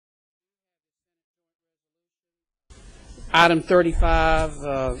Item 35.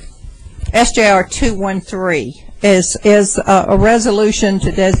 SJR 213 is a resolution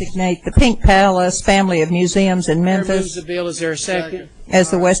to designate the Pink Palace Family of Museums in Mayor moves Memphis the bill. Is there a second? as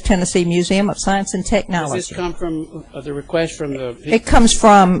the West Tennessee Museum of Science and Technology. Does this come from the request from the people? It comes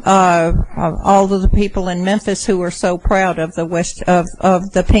from all of the people in Memphis who are so proud of the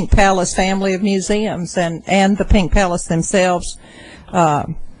of the Pink Palace family of museums and the Pink Palace themselves.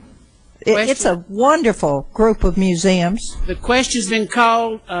 It's a wonderful group of museums. The question's been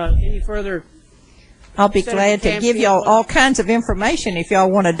called. Any further? I'll be glad to give y'all all kinds of information if y'all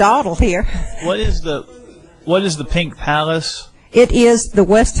want to dawdle here. What is the Pink Palace? It is the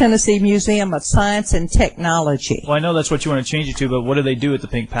West Tennessee Museum of Science and Technology. Well, I know that's what you want to change it to, but what do they do at the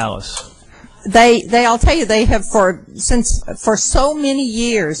Pink Palace? I'll tell you, they have for so many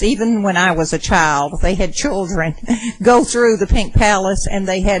years, even when I was a child, they had children go through the Pink Palace, and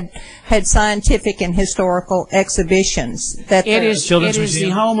they had scientific and historical exhibitions. It is the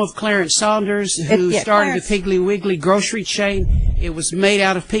home of Clarence Saunders, who started the Piggly Wiggly grocery chain. It was made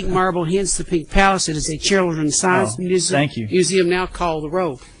out of pink marble, hence the Pink Palace. It is a children's science museum now called the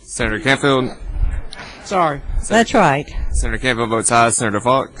Row. Senator Canfield. Sorry. That's right. Senator Canfield votes aye. Senator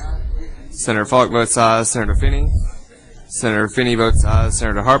Falk. Senator Falk votes aye. Senator Finney. Senator Finney votes aye.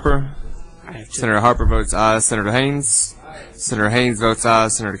 Senator Harper. Senator Harper votes aye. Senator Haynes. Senator Haynes votes aye.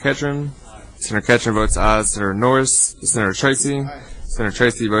 Senator Ketchum. Senator Ketchum votes aye. Senator Norris. Senator Tracy. Senator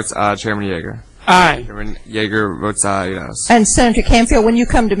Tracy votes aye. Chairman Yeager. Aye. Chairman Yeager votes aye. Unanimous. And Senator Canfield, when you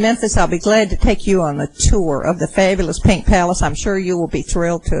come to Memphis, I'll be glad to take you on a tour of the fabulous Pink Palace. I'm sure you will be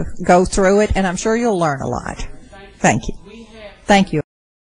thrilled to go through it, and I'm sure you'll learn a lot. Thank you. Thank you.